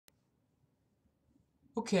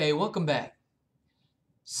Okay, welcome back.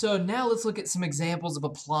 So now let's look at some examples of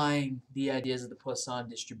applying the ideas of the Poisson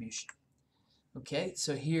distribution. Okay,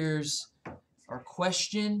 so here's our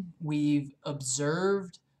question. We've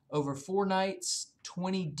observed over 4 nights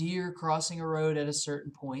 20 deer crossing a road at a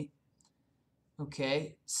certain point.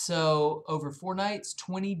 Okay, so over 4 nights,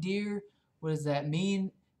 20 deer, what does that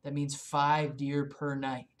mean? That means 5 deer per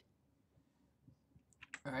night.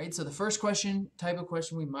 All right, so the first type of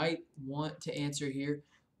question we might want to answer here,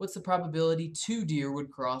 what's the probability 2 deer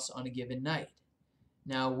would cross on a given night?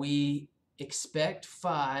 Now we expect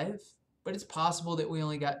 5, but it's possible that we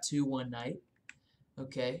only got 2 one night.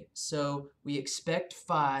 Okay, so we expect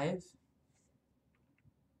 5,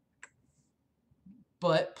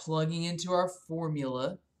 but plugging into our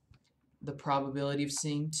formula, the probability of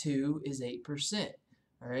seeing 2 is 8%.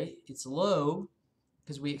 All right, it's low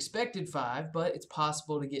because we expected 5, but it's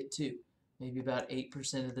possible to get 2, maybe about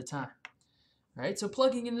 8% of the time. All right, so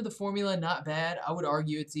plugging into the formula, not bad. I would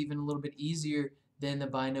argue it's even a little bit easier than the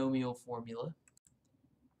binomial formula.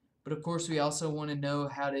 But of course, we also want to know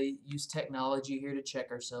how to use technology here to check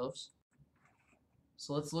ourselves.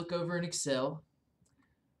 So let's look over in Excel.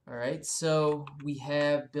 All right, so we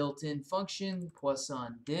have built-in function,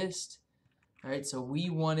 Poisson dist. All right, so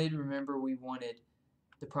remember we wanted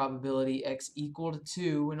the probability x equal to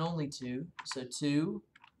 2 and only 2. So 2,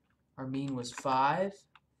 our mean was 5.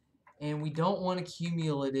 And we don't want a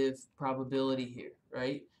cumulative probability here,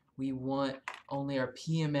 right? We want only our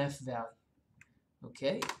PMF value.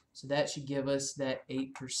 Okay, so that should give us that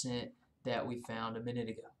 8% that we found a minute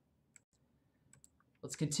ago.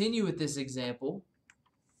 Let's continue with this example,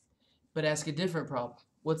 but ask a different problem.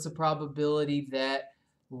 What's the probability that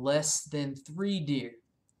less than 3 deer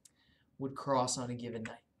would cross on a given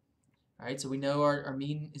night? All right, so we know our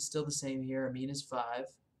mean is still the same here. Our mean is 5.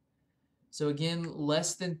 So again,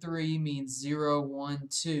 less than 3 means 0, 1,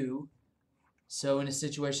 2. So in a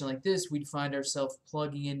situation like this, we'd find ourselves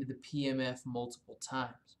plugging into the PMF multiple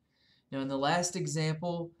times. Now in the last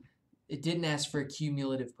example, it didn't ask for a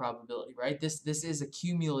cumulative probability, right? This is a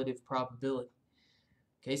cumulative probability.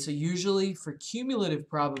 Okay, so usually for cumulative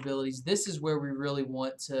probabilities, this is where we really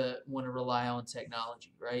want to rely on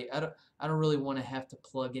technology, right? I don't really want to have to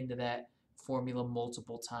plug into that formula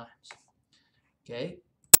multiple times. Okay,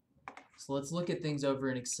 so let's look at things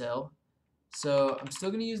over in Excel. So I'm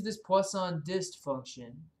still going to use this Poisson dist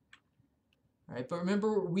function. All right, but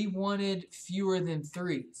remember we wanted fewer than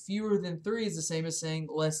 3. Fewer than 3 is the same as saying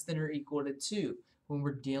less than or equal to 2 when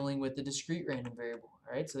we're dealing with the discrete random variable.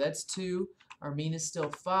 All right, so that's 2. Our mean is still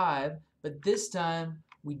 5, but this time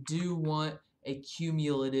we do want a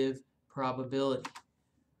cumulative probability.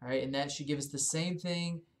 All right, and that should give us the same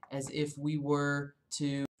thing as if we were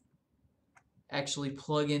to actually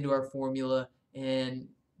plug into our formula and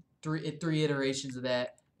three iterations of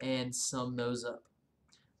that and sum those up.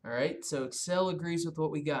 All right, so Excel agrees with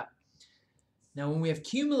what we got. Now when we have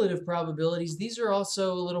cumulative probabilities, these are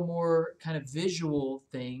also a little more kind of visual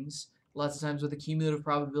things. Lots of times with a cumulative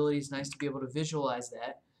probability, it's nice to be able to visualize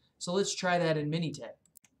that. So let's try that in Minitab.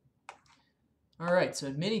 All right, so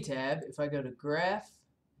in Minitab, if I go to Graph,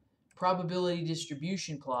 Probability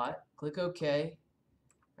Distribution Plot, click OK.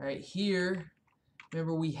 All right, here,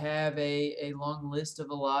 remember we have a long list of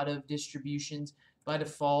a lot of distributions. By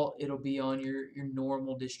default, it'll be on your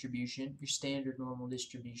normal distribution, your standard normal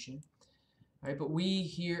distribution. All right, but we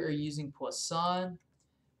here are using Poisson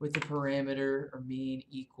with the parameter or mean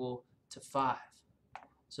equal to 5.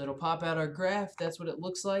 So it'll pop out our graph. That's what it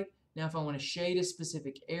looks like. Now if I want to shade a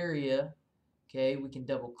specific area, okay, we can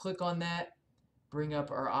double click on that, bring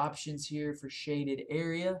up our options here for shaded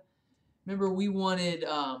area. Remember we wanted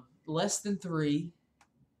less than 3,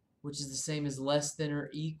 which is the same as less than or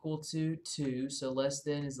equal to 2. So less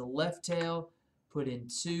than is the left tail, put in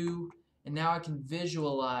 2, and now I can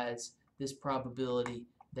visualize this probability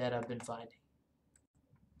that I've been finding.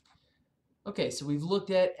 Okay, so we've looked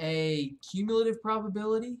at a cumulative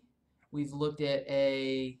probability. We've looked at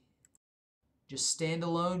a just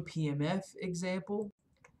standalone PMF example.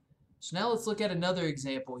 So now let's look at another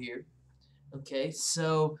example here. Okay,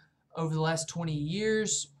 so over the last 20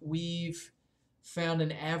 years, we've found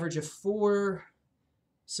an average of 4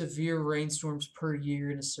 severe rainstorms per year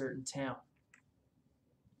in a certain town.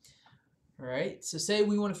 All right, so say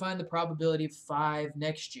we want to find the probability of 5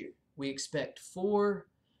 next year. We expect 4.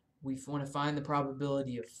 We want to find the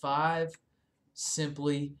probability of 5.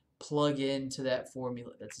 Simply plug into that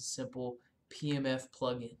formula. That's a simple PMF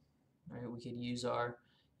plugin. All right, we could use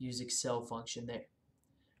Excel function there.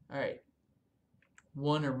 All right,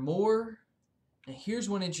 1 or more. Now here's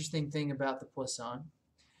one interesting thing about the Poisson.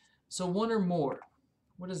 So 1 or more,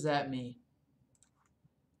 what does that mean?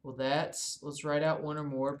 Well, let's write out one or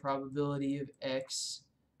more. Probability of x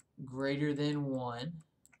greater than 1.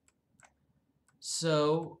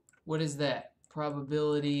 So what is that?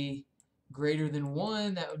 Probability greater than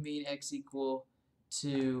 1, that would mean x equal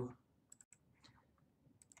to,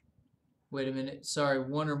 wait a minute, sorry,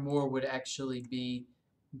 1 or more would actually be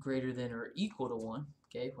greater than or equal to 1.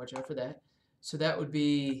 Okay, watch out for that. So that would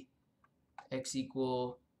be x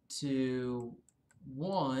equal to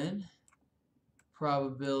 1,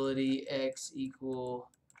 probability x equal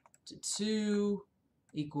to 2,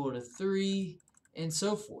 equal to 3, and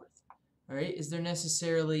so forth. All right, is there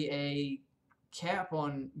necessarily a cap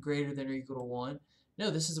on greater than or equal to 1? No,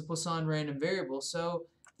 this is a Poisson random variable, so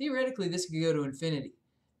theoretically this could go to infinity.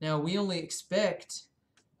 Now we only expect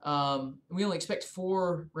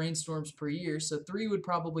 4 rainstorms per year, so 3 would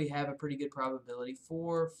probably have a pretty good probability.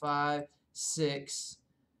 4, 5, 6.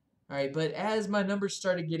 All right, but as my numbers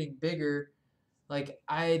started getting bigger, like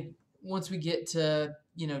once we get to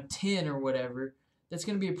 10 or whatever, that's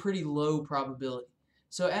going to be a pretty low probability.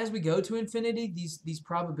 So as we go to infinity, these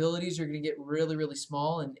probabilities are going to get really, really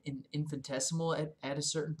small and infinitesimal at a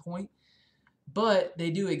certain point. But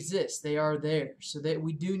they do exist. They are there. So that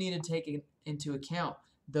we do need to take into account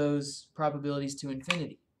those probabilities to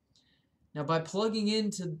infinity. Now by plugging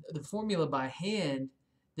into the formula by hand,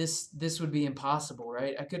 this would be impossible,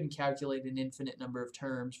 right? I couldn't calculate an infinite number of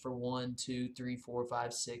terms for 1, 2, 3, 4,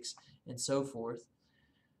 5, 6, and so forth.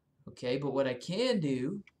 Okay, but what I can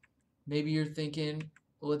do, maybe you're thinking,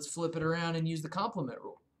 well, let's flip it around and use the complement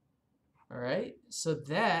rule. All right, so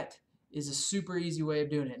that is a super easy way of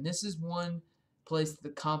doing it. And this is one place that the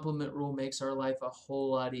complement rule makes our life a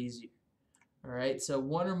whole lot easier. All right, so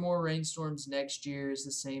 1 or more rainstorms next year is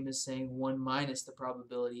the same as saying 1 minus the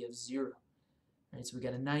probability of 0. All right, so we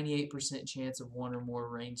got a 98% chance of 1 or more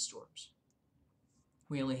rainstorms.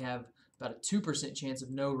 We only have about a 2% chance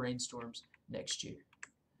of no rainstorms next year.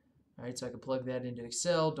 All right, so I can plug that into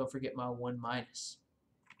Excel. Don't forget my 1 minus.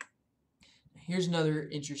 Here's another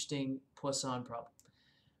interesting Poisson problem.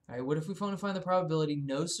 All right, what if we want to find the probability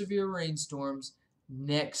no severe rainstorms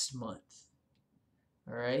next month?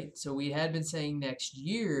 All right, so we had been saying next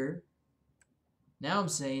year. Now I'm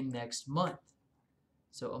saying next month.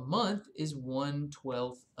 So a month is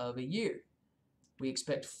 1/12 of a year. We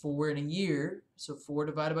expect 4 in a year, so 4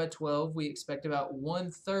 divided by 12, we expect about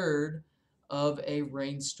 1/3 of a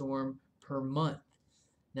rainstorm per month.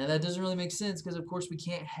 Now that doesn't really make sense because of course we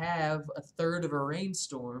can't have 1/3 of a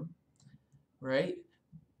rainstorm, right?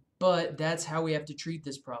 But that's how we have to treat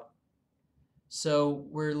this problem. So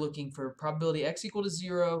we're looking for probability x equal to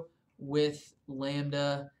 0 with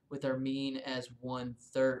lambda with our mean as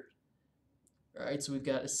 1/3. All right, so we've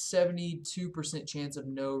got a 72% chance of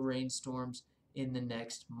no rainstorms in the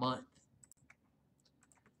next month.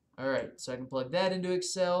 All right, so I can plug that into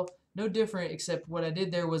Excel. No different, except what I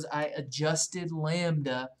did there was I adjusted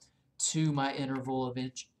lambda to my interval of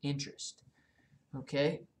interest.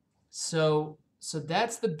 Okay, so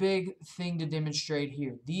that's the big thing to demonstrate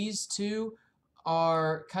here. These two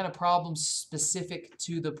are kind of problems specific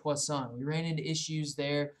to the Poisson. We ran into issues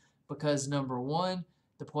there because number one,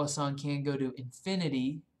 the Poisson can go to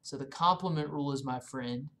infinity, so the complement rule is my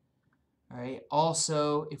friend. All right.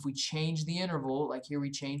 Also, if we change the interval, like here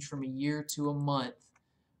we change from a year to a month,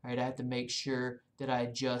 all right, I have to make sure that I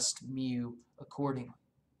adjust mu accordingly.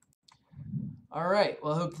 All right,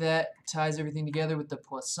 well, I hope that ties everything together with the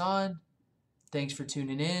Poisson. Thanks for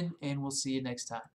tuning in, and we'll see you next time.